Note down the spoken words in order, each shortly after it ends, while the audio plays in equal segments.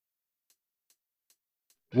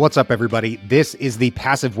What's up, everybody? This is the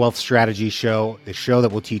Passive Wealth Strategy Show, the show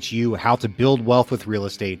that will teach you how to build wealth with real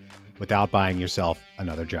estate without buying yourself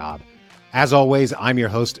another job. As always, I'm your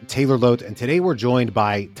host, Taylor Lote, and today we're joined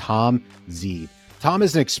by Tom Zeeb. Tom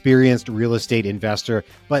is an experienced real estate investor,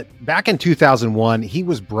 but back in 2001, he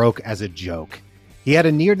was broke as a joke. He had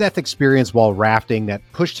a near-death experience while rafting that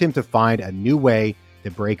pushed him to find a new way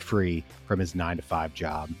to break free from his 9-to-5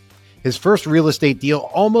 job. His first real estate deal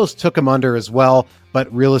almost took him under as well,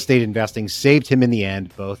 but real estate investing saved him in the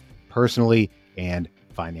end, both personally and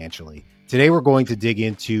financially. Today, we're going to dig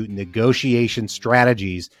into negotiation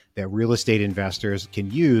strategies that real estate investors can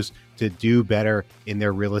use to do better in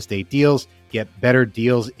their real estate deals, get better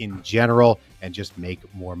deals in general, and just make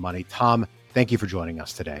more money. Tom, thank you for joining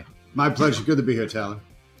us today. My pleasure. Good to be here, Tyler.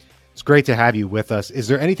 It's great to have you with us. Is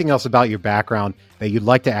there anything else about your background that you'd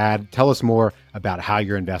like to add? Tell us more about how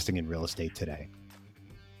you're investing in real estate today.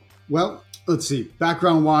 Well, let's see.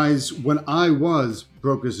 Background-wise, when I was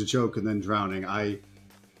broke as a joke and then drowning, I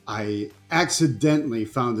accidentally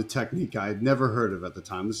found a technique I had never heard of at the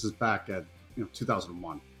time. This is back at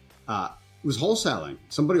 2001. It was wholesaling.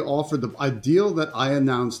 Somebody offered a deal that I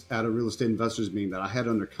announced at a real estate investors meeting that I had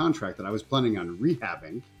under contract that I was planning on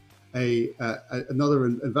rehabbing. Another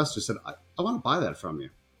investor said, I want to buy that from you.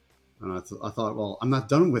 And I thought, well, I'm not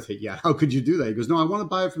done with it yet. How could you do that? He goes, no, I want to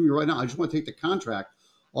buy it from you right now. I just want to take the contract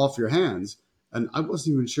off your hands. And I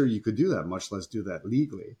wasn't even sure you could do that, much less do that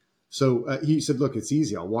legally. So he said, look, it's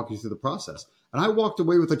easy. I'll walk you through the process. And I walked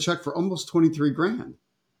away with a check for almost 23 grand.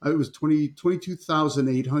 It was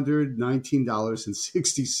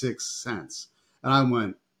 $22,819.66. And I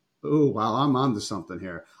went, oh, wow, I'm on to something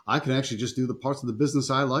here. I can actually just do the parts of the business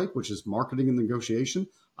I like, which is marketing and negotiation.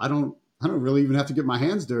 I don't really even have to get my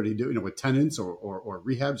hands dirty, with tenants or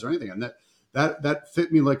rehabs or anything. And that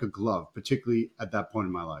fit me like a glove, particularly at that point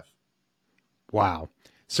in my life. Wow.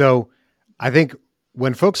 So I think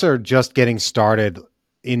when folks are just getting started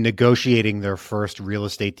in negotiating their first real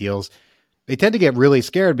estate deals, they tend to get really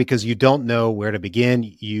scared because you don't know where to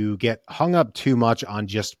begin. You get hung up too much on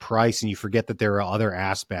just price and you forget that there are other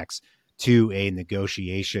aspects to a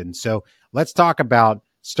negotiation. So let's talk about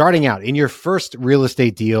starting out in your first real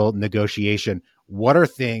estate deal negotiation. What are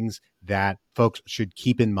things that folks should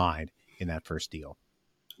keep in mind in that first deal?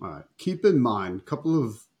 All right. Keep in mind a couple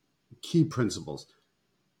of key principles.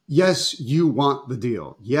 Yes, you want the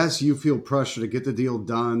deal. Yes, you feel pressure to get the deal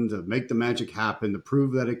done, to make the magic happen, to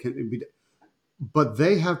prove that it can be. But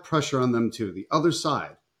they have pressure on them too. The other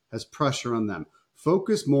side has pressure on them.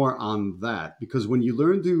 Focus more on that, because when you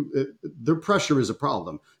learn their pressure is a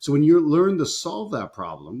problem. So when you learn to solve that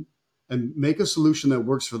problem and make a solution that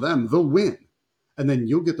works for them, they'll win. And then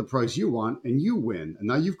you'll get the price you want and you win. And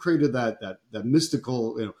now you've created that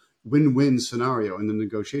mystical win-win scenario in the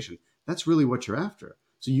negotiation. That's really what you're after.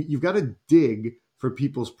 So you've got to dig for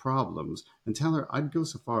people's problems. And Taylor, I'd go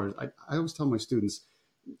so far as I always tell my students,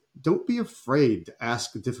 don't be afraid to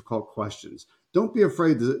ask difficult questions. Don't be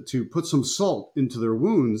afraid to put some salt into their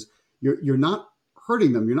wounds. You're not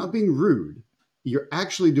hurting them. You're not being rude. You're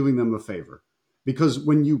actually doing them a favor. Because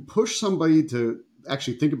when you push somebody to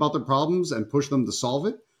actually think about their problems and push them to solve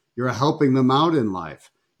it, you're helping them out in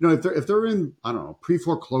life. If they're in, I don't know,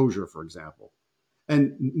 pre-foreclosure, for example,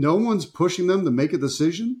 and no one's pushing them to make a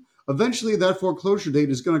decision, eventually that foreclosure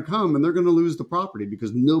date is going to come and they're going to lose the property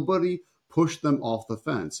because nobody pushed them off the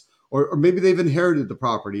fence. Or maybe they've inherited the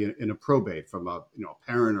property in a probate from a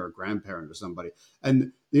parent or a grandparent or somebody.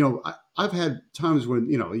 And, I've had times when,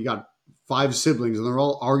 you got 5 siblings and they're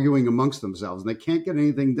all arguing amongst themselves and they can't get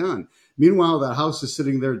anything done. Meanwhile, that house is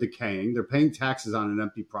sitting there decaying. They're paying taxes on an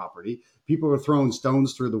empty property. People are throwing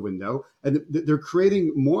stones through the window and they're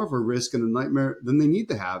creating more of a risk and a nightmare than they need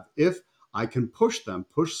to have. If I can push some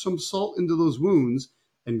salt into those wounds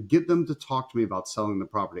and get them to talk to me about selling the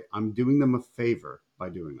property, I'm doing them a favor by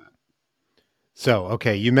doing that. So,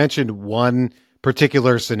 okay, you mentioned one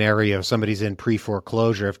particular scenario. Somebody's in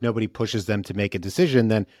pre-foreclosure. If nobody pushes them to make a decision,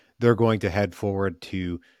 then they're going to head forward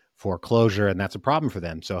to foreclosure, and that's a problem for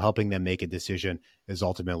them. So helping them make a decision is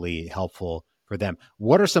ultimately helpful for them.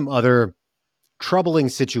 What are some other troubling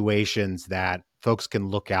situations that folks can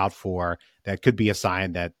look out for that could be a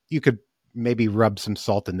sign that you could maybe rub some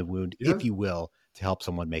salt in the wound, if you will, to help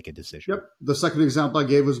someone make a decision? Yep. The second example I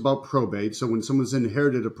gave was about probate. So when someone's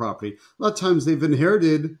inherited a property, a lot of times they've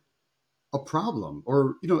inherited a problem.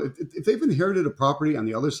 Or, if they've inherited a property on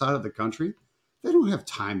the other side of the country, they don't have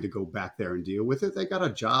time to go back there and deal with it. They got a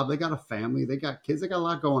job, they got a family, they got kids, they got a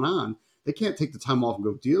lot going on. They can't take the time off and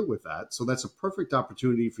go deal with that. So that's a perfect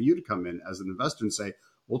opportunity for you to come in as an investor and say,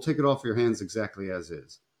 we'll take it off your hands exactly as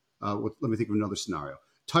is. Let me think of another scenario.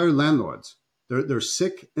 Tired landlords. They're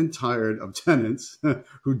sick and tired of tenants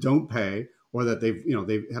who don't pay, or that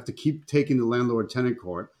they have to keep taking the landlord tenant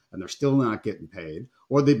court and they're still not getting paid,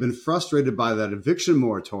 or they've been frustrated by that eviction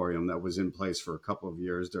moratorium that was in place for a couple of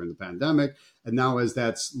years during the pandemic. And now as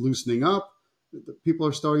that's loosening up, people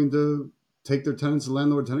are starting to take their tenants to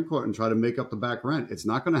landlord tenant court and try to make up the back rent. It's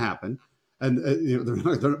not going to happen. And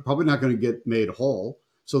they're probably not going to get made whole.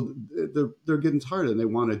 So they're getting tired and they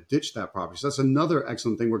want to ditch that property. So that's another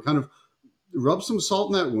excellent thing. We're kind of rub some salt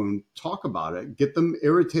in that wound, talk about it, get them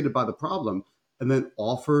irritated by the problem, and then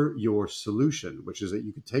offer your solution, which is that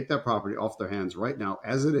you can take that property off their hands right now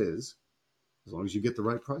as it is, as long as you get the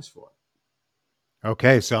right price for it.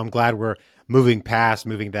 Okay, so I'm glad we're moving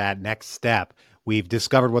that next step. We've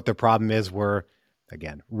discovered what the problem is. We're,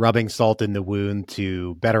 again, rubbing salt in the wound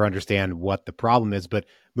to better understand what the problem is, but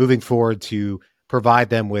moving forward to provide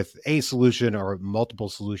them with a solution or multiple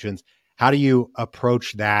solutions. How do you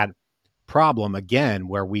approach that problem, again,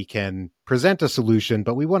 where we can present a solution,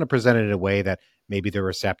 but we want to present it in a way that maybe they're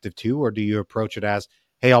receptive to? Or do you approach it as,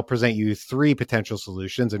 hey, I'll present you 3 potential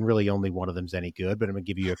solutions and really only one of them's any good, but I'm going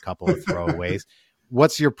to give you a couple of throwaways?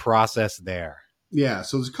 What's your process there? Yeah,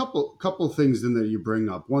 so there's a couple of things in there you bring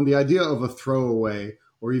up. One, the idea of a throwaway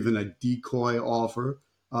or even a decoy offer,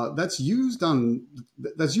 that's used on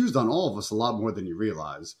all of us a lot more than you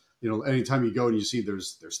realize. Anytime you go and you see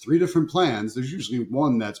there's 3 different plans, there's usually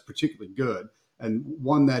one that's particularly good and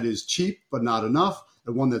one that is cheap but not enough,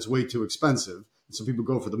 and one that's way too expensive. And so people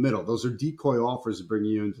go for the middle. Those are decoy offers that bring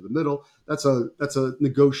you into the middle. That's a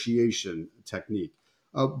negotiation technique.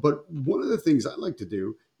 But one of the things I like to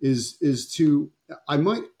do is I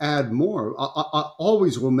might add more. I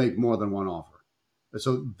always will make more than one offer.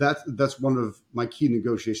 So that's one of my key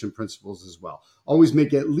negotiation principles as well. Always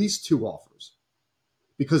make at least 2 offers.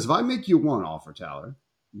 Because if I make you one offer, Tyler,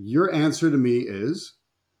 your answer to me is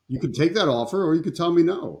you can take that offer or you could tell me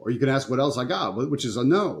no, or you can ask what else I got, which is a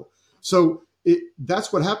no. So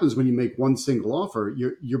that's what happens when you make one single offer.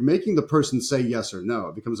 You're making the person say yes or no.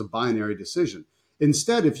 It becomes a binary decision.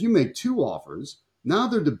 Instead, if you make 2 offers, now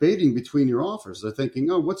they're debating between your offers. They're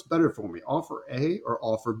thinking, oh, what's better for me, offer A or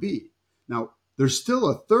offer B? Now, there's still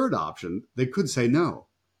a third option. They could say no.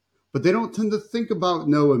 But they don't tend to think about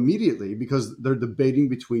no immediately because they're debating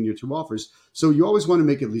between your 2 offers. So you always want to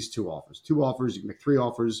make at least 2 offers. 2 offers, you can make 3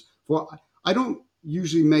 offers. I don't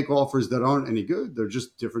usually make offers that aren't any good. They're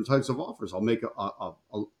just different types of offers. I'll make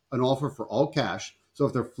an offer for all cash. So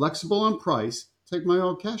if they're flexible on price, take my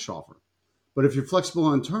all cash offer. But if you're flexible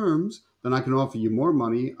on terms, then I can offer you more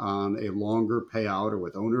money on a longer payout or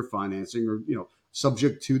with owner financing or,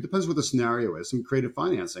 subject to, depends what the scenario is, some creative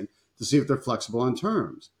financing to see if they're flexible on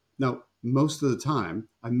terms. Now, most of the time,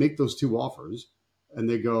 I make those 2 offers and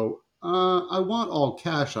they go, I want all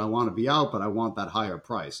cash. I want to be out, but I want that higher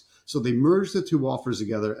price. So they merge the 2 offers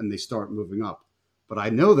together and they start moving up. But I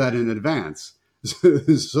know that in advance.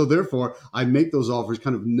 So therefore, I make those offers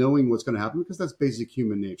kind of knowing what's going to happen because that's basic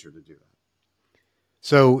human nature to do that.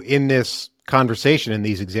 So in this conversation, in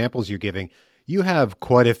these examples you're giving, you have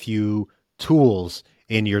quite a few tools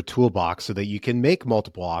in your toolbox so that you can make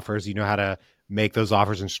multiple offers. You know how to make those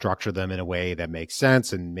offers and structure them in a way that makes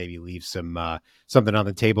sense and maybe leave some something on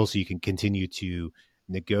the table so you can continue to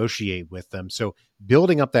negotiate with them. So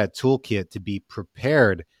building up that toolkit to be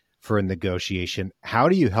prepared for a negotiation, how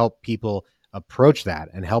do you help people approach that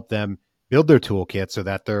and help them build their toolkit so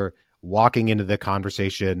that they're walking into the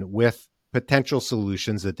conversation with potential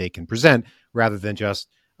solutions that they can present rather than just,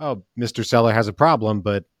 oh, Mr. Seller has a problem,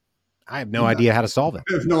 but I have no idea how to solve it.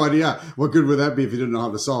 I have no idea. What good would that be if you didn't know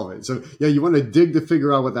how to solve it? So yeah, you want to dig to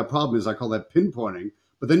figure out what that problem is. I call that pinpointing.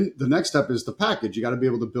 But then the next step is the package. You got to be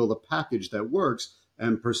able to build a package that works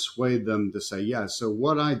and persuade them to say yes. So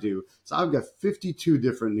what I do is I've got 52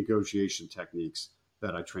 different negotiation techniques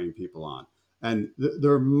that I train people on. And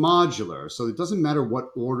they're modular. So it doesn't matter what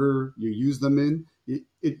order you use them in.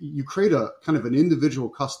 You create a kind of an individual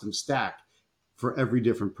custom stack for every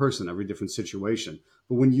different person, every different situation.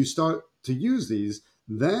 But when you start to use these,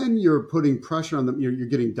 then you're putting pressure on them. You're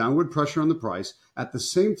getting downward pressure on the price. At the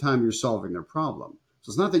same time, you're solving their problem.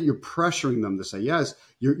 So it's not that you're pressuring them to say yes.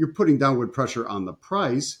 You're putting downward pressure on the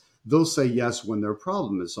price. They'll say yes when their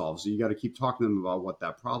problem is solved. So you got to keep talking to them about what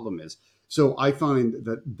that problem is. So I find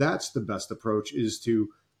that that's the best approach is to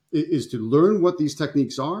learn what these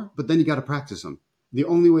techniques are, but then you got to practice them. The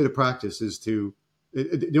only way to practice is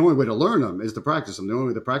the only way to learn them is to practice them. The only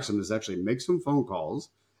way to practice them is actually make some phone calls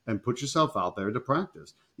and put yourself out there to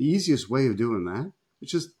practice. The easiest way of doing that is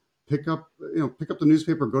just pick up the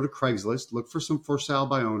newspaper, go to Craigslist, look for some for sale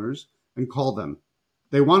by owners and call them.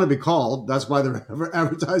 They want to be called. That's why they're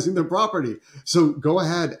advertising their property. So go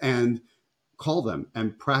ahead and call them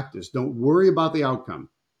and practice. Don't worry about the outcome.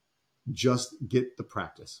 Just get the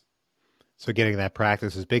practice. So getting that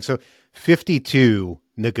practice is big. So 52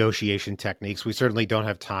 negotiation techniques. We certainly don't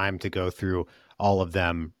have time to go through all of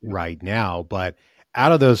them right now, but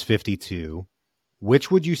out of those 52, which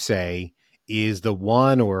would you say is the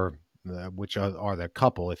one or which are the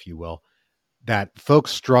couple, if you will, that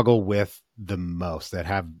folks struggle with the most,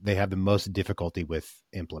 that they have the most difficulty with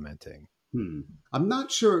implementing? I'm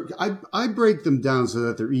not sure. I break them down so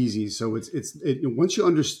that they're easy. So once you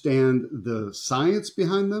understand the science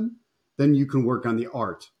behind them, then you can work on the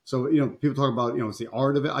art. So, people talk about, it's the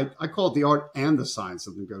art of it. I call it the art and the science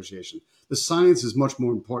of negotiation. The science is much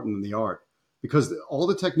more important than the art because all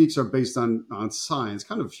the techniques are based on science,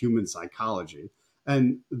 kind of human psychology.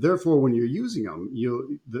 And therefore, when you're using them,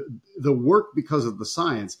 the work because of the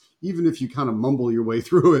science, even if you kind of mumble your way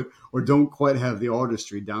through it or don't quite have the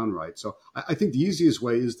artistry down right. So I think the easiest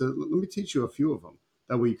way is to let me teach you a few of them.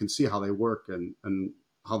 That way you can see how they work and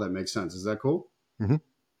how that makes sense. Is that cool? Mm-hmm.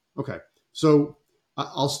 Okay. So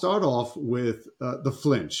I'll start off with the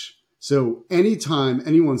flinch. So anytime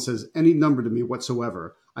anyone says any number to me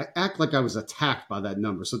whatsoever, I act like I was attacked by that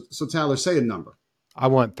number. So Tyler, say a number. I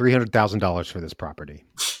want $300,000 for this property.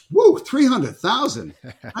 Whoa, 300,000.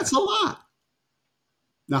 That's a lot.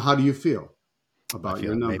 Now, how do you feel about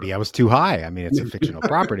your number? Maybe I was too high. I mean, it's a fictional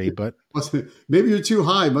property, but maybe you're too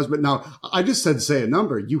high. But now I just said, say a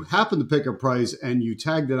number. You happen to pick a price and you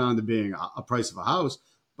tagged it on to being a price of a house,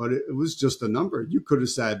 but it was just a number. You could have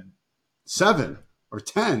said 7 or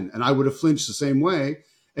 10 and I would have flinched the same way.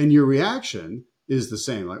 And your reaction is the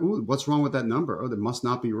same. Like, ooh, what's wrong with that number? Oh, that must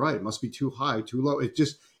not be right. It must be too high, too low.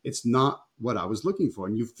 It's not what I was looking for.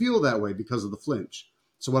 And you feel that way because of the flinch.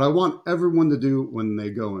 So what I want everyone to do when they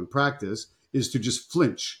go and practice is to just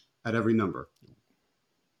flinch at every number.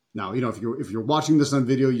 Now, if you're watching this on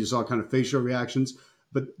video, you saw kind of facial reactions,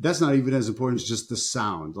 but that's not even as important as just the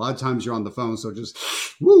sound. A lot of times you're on the phone, so just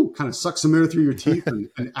kind of suck some air through your teeth and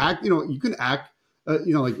act. You can act.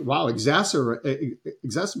 Like, wow, exacerbated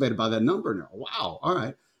by that number now. Wow. All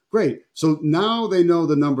right, great. So now they know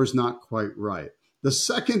the number's not quite right. The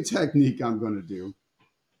second technique I'm going to do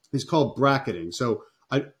is called bracketing. So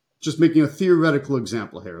I just making a theoretical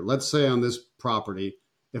example here. Let's say on this property,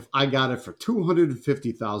 if I got it for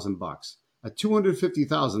 $250,000, at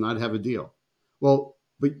 $250,000, I'd have a deal. Well,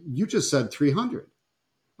 but you just said 300.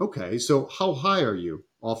 Okay, so how high are you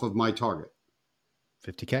off of my target?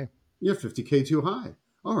 50K. You're 50K too high.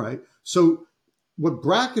 All right. So what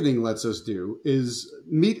bracketing lets us do is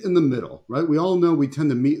meet in the middle, right? We all know we tend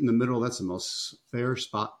to meet in the middle. That's the most fair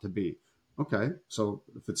spot to be. Okay. So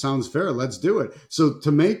if it sounds fair, let's do it. So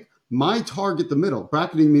to make my target the middle,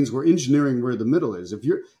 bracketing means we're engineering where the middle is. If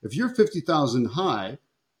you're 50,000 high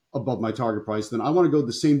above my target price, then I want to go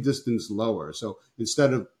the same distance lower. So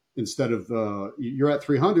instead of you're at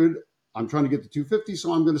 300, I'm trying to get to 250.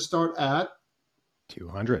 So I'm going to start at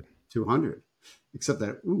 200. Except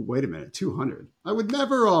that, wait a minute, 200. I would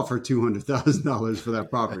never offer $200,000 for that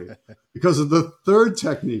property because of the third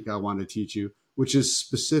technique I want to teach you, which is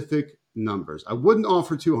specific numbers. I wouldn't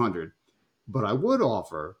offer 200, but I would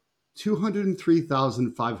offer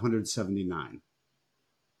 203,579.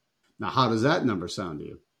 Now, how does that number sound to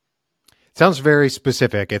you? It sounds very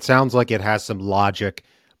specific. It sounds like it has some logic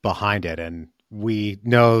behind it. And we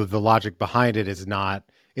know the logic behind it is not,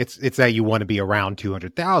 it's that you want to be around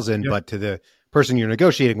 200,000, but to the person you're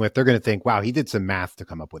negotiating with, they're going to think, wow, he did some math to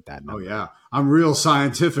come up with that number. Oh yeah. I'm real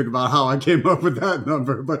scientific about how I came up with that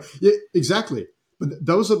number, but yeah, exactly. But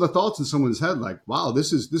those are the thoughts in someone's head. Like, wow,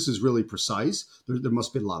 this is really precise. There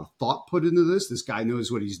must be a lot of thought put into this. This guy knows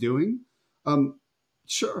what he's doing.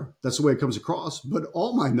 Sure, that's the way it comes across. But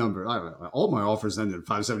all my offers ended at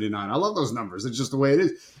 579. I love those numbers. It's just the way it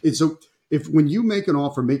is. It's so when you make an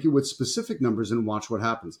offer, make it with specific numbers and watch what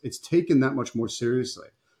happens. It's taken that much more seriously.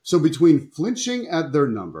 So between flinching at their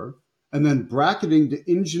number and then bracketing to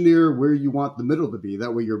engineer where you want the middle to be,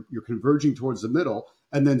 that way you're converging towards the middle,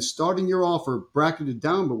 and then starting your offer bracketed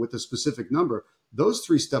down but with a specific number, those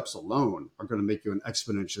 3 steps alone are going to make you an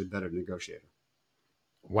exponentially better negotiator.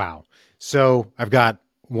 Wow. So I've got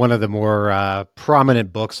one of the more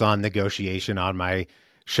prominent books on negotiation on my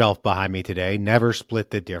shelf behind me today, Never Split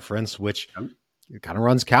the Difference, which kind of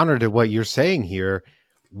runs counter to what you're saying here.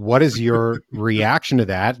 What is your reaction to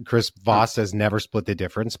that? Chris Voss says never split the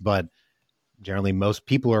difference, but generally most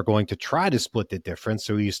people are going to try to split the difference.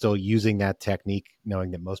 So are you still using that technique,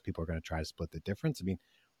 knowing that most people are going to try to split the difference? I mean,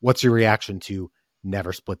 what's your reaction to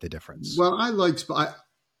never split the difference? Well, I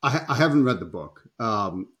haven't read the book,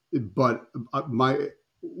 but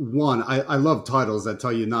I love titles that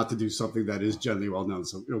tell you not to do something that is generally well known.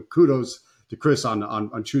 So, kudos to Chris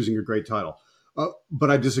on choosing a great title.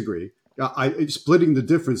 But I disagree. Splitting the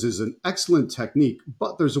difference is an excellent technique,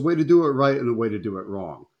 but there's a way to do it right and a way to do it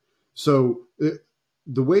wrong. So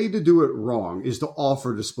the way to do it wrong is to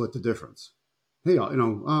offer to split the difference. Hey,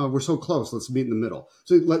 we're so close. Let's meet in the middle.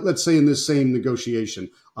 So let's say in this same negotiation,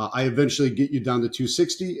 I eventually get you down to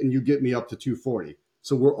 260 and you get me up to 240.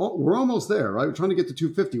 So we're almost there, right? We're trying to get to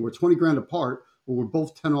 250. We're 20 grand apart, but we're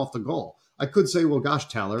both 10 off the goal. I could say, well, gosh,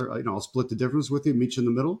 Tyler, I'll split the difference with you, meet you in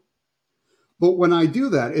the middle. But when I do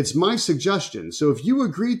that, it's my suggestion. So if you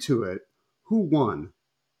agree to it, who won?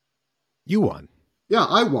 You won. Yeah,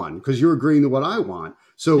 I won because you're agreeing to what I want.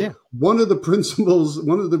 So one of the principles,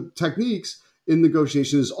 one of the techniques in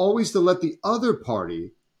negotiation is always to let the other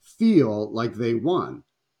party feel like they won.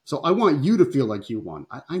 So I want you to feel like you won.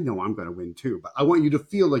 I know I'm going to win too, but I want you to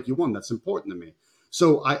feel like you won. That's important to me.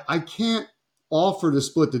 So I can't offer to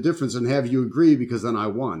split the difference and have you agree because then I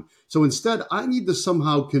won. So instead, I need to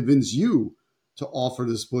somehow convince you to offer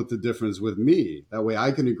to split the difference with me. That way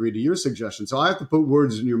I can agree to your suggestion. So I have to put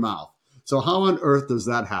words in your mouth. So how on earth does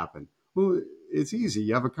that happen? Well, it's easy.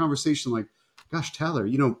 You have a conversation like, gosh, Tyler,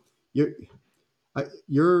 you're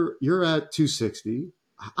at 260.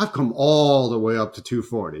 I've come all the way up to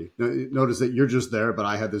 240. Notice that you're just there, but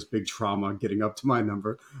I had this big trauma getting up to my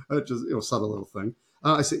number. Just subtle little thing.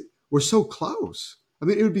 I say, we're so close. I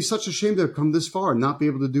mean, it would be such a shame to have come this far and not be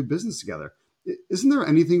able to do business together. Isn't there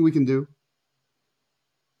anything we can do?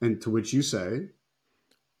 And to which you say,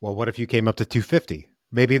 well, what if you came up to 250?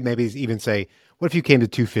 Maybe even say, what if you came to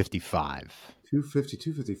 255? 250,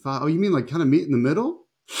 255. Oh, you mean like kind of meet in the middle?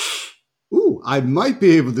 Ooh, I might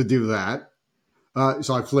be able to do that.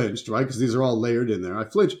 So I flinched, right? Because these are all layered in there. I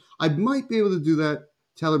flinched. I might be able to do that,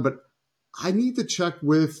 Taylor, but I need to check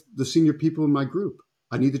with the senior people in my group.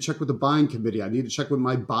 I need to check with the buying committee. I need to check with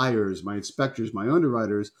my buyers, my inspectors, my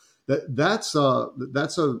underwriters. That's a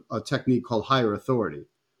technique called higher authority.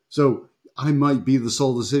 So I might be the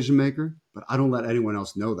sole decision maker, but I don't let anyone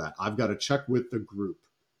else know that. I've got to check with the group.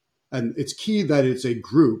 And it's key that it's a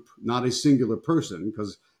group, not a singular person,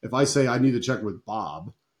 because if I say I need to check with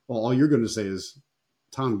Bob, well, all you're going to say is,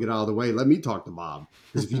 Tom, get out of the way. Let me talk to Bob.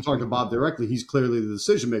 Because if you talk to Bob directly, he's clearly the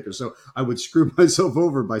decision maker. So I would screw myself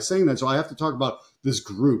over by saying that. So I have to talk about this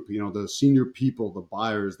group, the senior people, the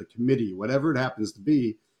buyers, the committee, whatever it happens to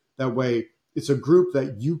be. That way, it's a group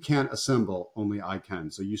that you can't assemble, only I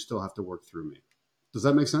can. So you still have to work through me. Does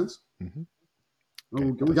that make sense? Mm-hmm.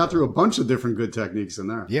 Okay. We got through a bunch of different good techniques in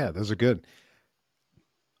there. Yeah, those are good.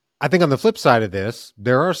 I think on the flip side of this,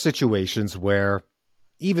 there are situations where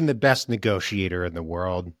even the best negotiator in the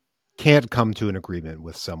world can't come to an agreement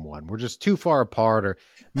with someone. We're just too far apart, or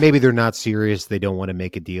maybe they're not serious. They don't want to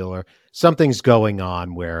make a deal, or something's going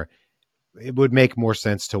on where it would make more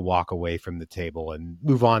sense to walk away from the table and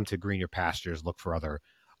move on to greener pastures, look for other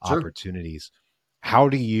opportunities. How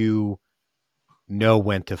do you know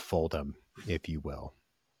when to fold them, if you will?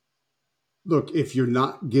 Look, if you're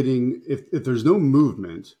not getting, if there's no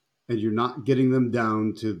movement and you're not getting them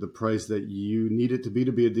down to the price that you need it to be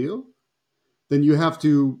a deal, then you have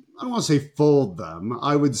to, I don't want to say fold them.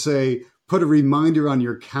 I would say put a reminder on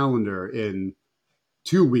your calendar in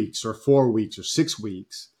 2 weeks or 4 weeks or 6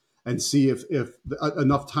 weeks and see if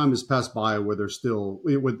enough time has passed by where they're still,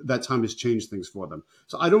 that time has changed things for them.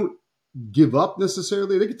 So I don't give up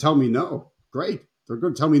necessarily. They could tell me no. Great. They're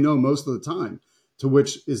going to tell me no most of the time, to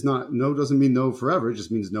which is not, no doesn't mean no forever. It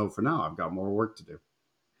just means no for now. I've got more work to do.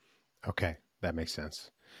 Okay, that makes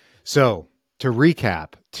sense. So to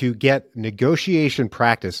recap, to get negotiation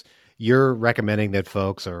practice, you're recommending that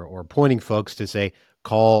folks or pointing folks to say,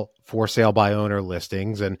 call for sale by owner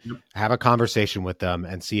listings and have a conversation with them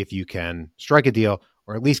and see if you can strike a deal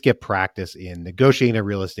or at least get practice in negotiating a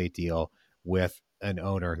real estate deal with an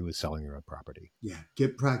owner who is selling their own property. Yeah,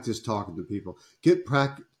 get practice talking to people. Get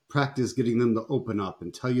practice getting them to open up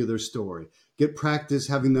and tell you their story. Get practice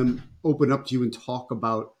having them open up to you and talk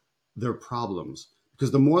about their problems.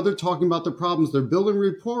 Because the more they're talking about their problems, they're building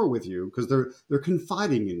rapport with you because they're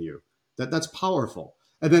confiding in you. That's powerful.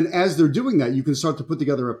 And then as they're doing that, you can start to put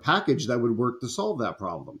together a package that would work to solve that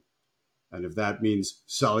problem. And if that means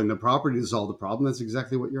selling the property to solve the problem, that's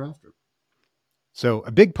exactly what you're after. So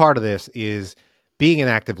a big part of this is being an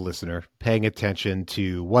active listener, paying attention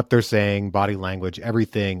to what they're saying, body language,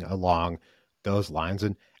 everything along those lines.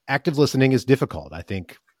 And active listening is difficult. I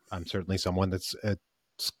think I'm certainly someone that's a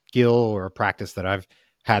skill or a practice that I've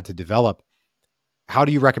had to develop. How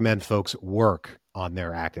do you recommend folks work on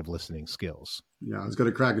their active listening skills? Yeah, I was going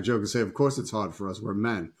to crack a joke and say, of course it's hard for us. We're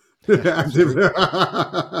men. That's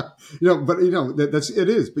but that's it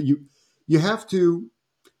is. But you have to.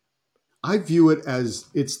 I view it as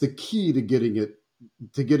it's the key to getting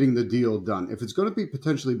the deal done. If it's going to be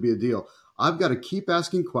potentially be a deal, I've got to keep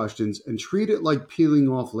asking questions and treat it like peeling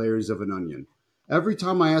off layers of an onion. Every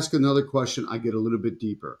time I ask another question, I get a little bit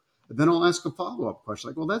deeper. And then I'll ask a follow-up question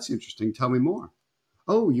like, well, that's interesting. Tell me more.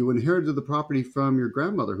 Oh, you inherited the property from your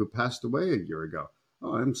grandmother who passed away a year ago.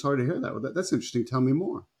 Oh, I'm sorry to hear that. Well, that's interesting. Tell me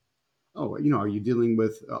more. Oh, are you dealing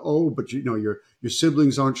with, but your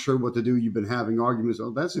siblings aren't sure what to do. You've been having arguments.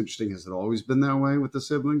 Oh, that's interesting. Has it always been that way with the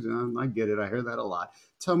siblings? I get it. I hear that a lot.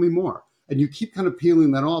 Tell me more. And you keep kind of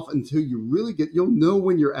peeling that off until you really you'll know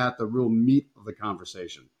when you're at the real meat of the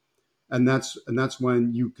conversation. And that's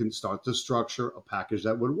when you can start to structure a package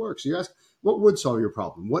that would work. So you ask, what would solve your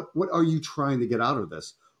problem? What are you trying to get out of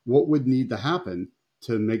this? What would need to happen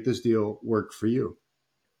to make this deal work for you?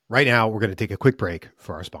 Right now, we're going to take a quick break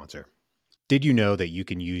for our sponsor. Did you know that you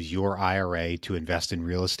can use your IRA to invest in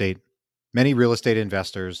real estate? Many real estate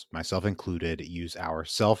investors, myself included, use our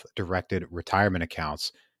self-directed retirement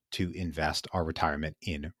accounts to invest our retirement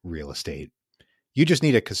in real estate. You just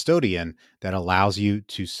need a custodian that allows you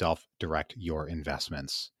to self-direct your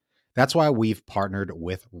investments. That's why we've partnered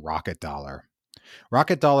with Rocket Dollar.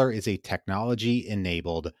 Rocket Dollar is a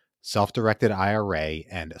technology-enabled self-directed IRA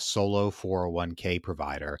and solo 401k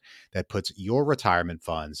provider that puts your retirement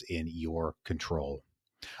funds in your control.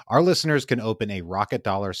 Our listeners can open a Rocket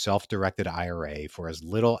Dollar self-directed IRA for as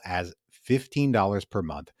little as $15 per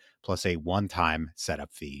month, plus a one-time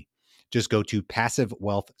setup fee. Just go to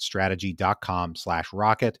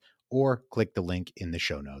passivewealthstrategy.com/rocket or click the link in the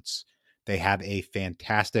show notes. They have a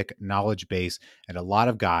fantastic knowledge base and a lot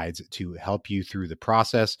of guides to help you through the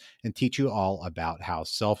process and teach you all about how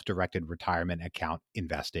self-directed retirement account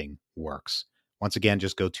investing works. Once again,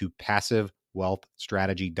 just go to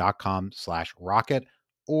passivewealthstrategy.com/rocket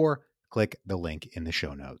or click the link in the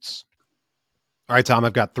show notes. All right, Tom,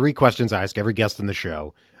 I've got 3 questions I ask every guest in the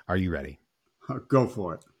show. Are you ready? Go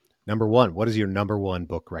for it. Number 1, what is your number 1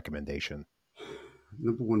 book recommendation?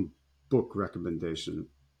 Number 1 book recommendation.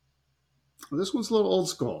 Well, this one's a little old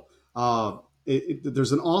school.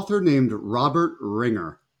 There's an author named Robert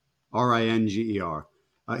Ringer, Ringer.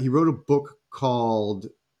 He wrote a book called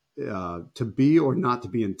To Be or Not to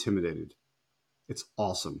Be Intimidated. It's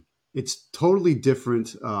awesome. It's totally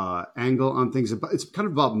different angle on things. It's kind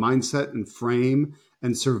of about mindset and frame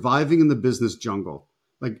and surviving in the business jungle.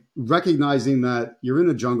 Like recognizing that you're in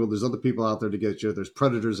a jungle, there's other people out there to get you. There's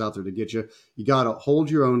predators out there to get you. You got to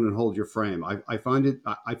hold your own and hold your frame. I find it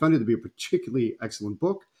to be a particularly excellent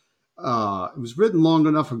book. It was written long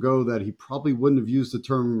enough ago that he probably wouldn't have used the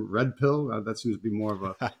term red pill. That seems to be more of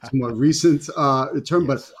a more recent term, yes.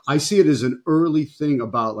 But I see it as an early thing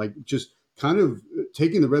about like just kind of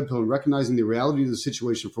taking the red pill and recognizing the reality of the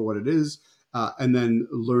situation for what it is, and then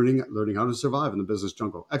learning how to survive in the business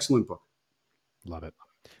jungle. Excellent book. Love it.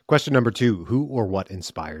 Question number 2, who or what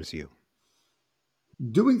inspires you?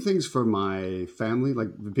 Doing things for my family, like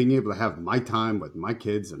being able to have my time with my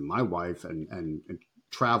kids and my wife and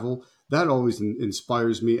travel, that always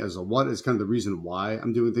inspires me as a what is kind of the reason why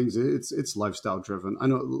I'm doing things. It's lifestyle driven. I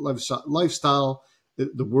know lifestyle,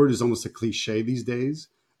 the word is almost a cliche these days,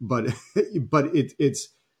 but it's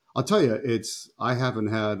I'll tell you, I haven't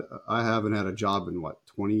had a job in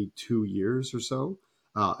 22 years or so.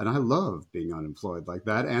 And I love being unemployed like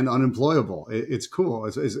that and unemployable. It's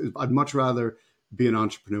cool. I'd much rather be an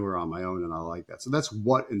entrepreneur on my own, and I like that. So that's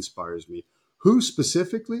what inspires me. Who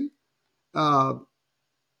specifically?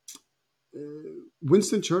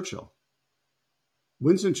 Winston Churchill.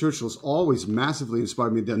 Winston Churchill's always massively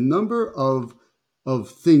inspired me. The number of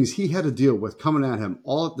things he had to deal with coming at him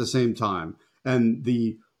all at the same time, and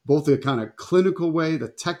both the kind of clinical way, the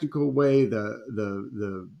technical way,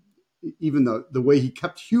 even the way he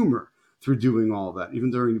kept humor through doing all of that, even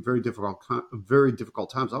during very difficult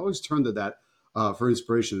times. I always turn to that for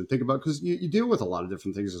inspiration and think about, because you deal with a lot of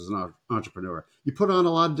different things as an entrepreneur. You put on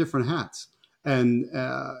a lot of different hats, and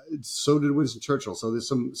so did Winston Churchill. So there's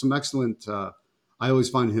some excellent. I always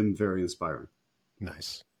find him very inspiring.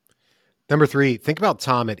 Nice. Number 3, think about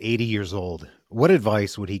Tom at 80 years old. What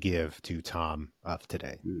advice would he give to Tom of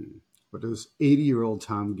today? What does 80-year-old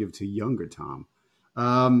Tom give to younger Tom?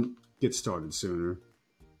 Get started sooner.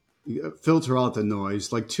 Filter out the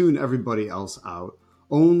noise. Like tune everybody else out.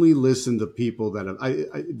 Only listen to people that have.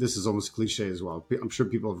 This is almost cliche as well. I'm sure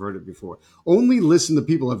people have heard it before. Only listen to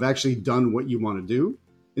people who have actually done what you want to do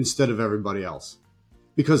instead of everybody else.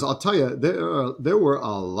 Because I'll tell you, there were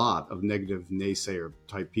a lot of negative naysayer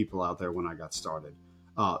type people out there when I got started.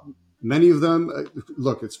 Many of them,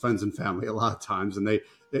 look, it's friends and family a lot of times, and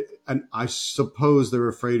and I suppose they're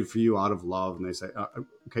afraid for you out of love, and they say,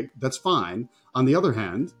 okay, that's fine. On the other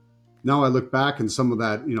hand, Now I look back and some of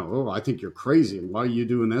that, oh, I think you're crazy. And why are you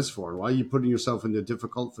doing this for? Why are you putting yourself into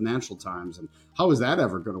difficult financial times? And how is that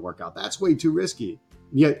ever going to work out? That's way too risky.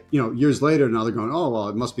 Yet, years later, now they're going, oh, well,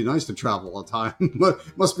 it must be nice to travel all the time.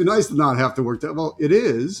 Must be nice to not have to work. Well, it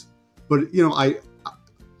is. But,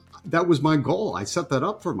 that was my goal. I set that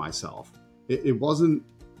up for myself. It wasn't,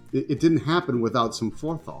 it didn't happen without some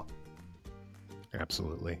forethought.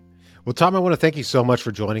 Absolutely. Well, Tom, I want to thank you so much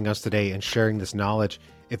for joining us today and sharing this knowledge.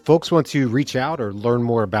 If folks want to reach out or learn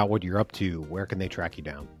more about what you're up to, where can they track you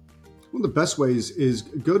down? One of the best ways is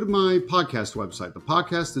go to my podcast website. The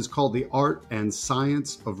podcast is called The Art and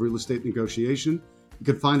Science of Real Estate Negotiation. You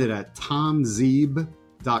can find it at tomzeeb.com,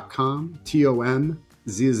 TOM,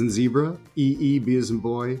 Z as in zebra, EEB as in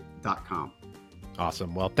boy.com.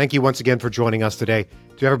 Awesome. Well, thank you once again for joining us today.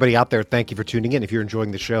 To everybody out there, thank you for tuning in. If you're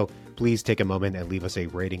enjoying the show, please take a moment and leave us a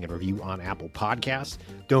rating and review on Apple Podcasts.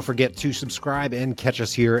 Don't forget to subscribe and catch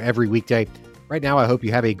us here every weekday. Right now, I hope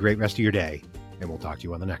you have a great rest of your day, and we'll talk to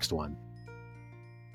you on the next one.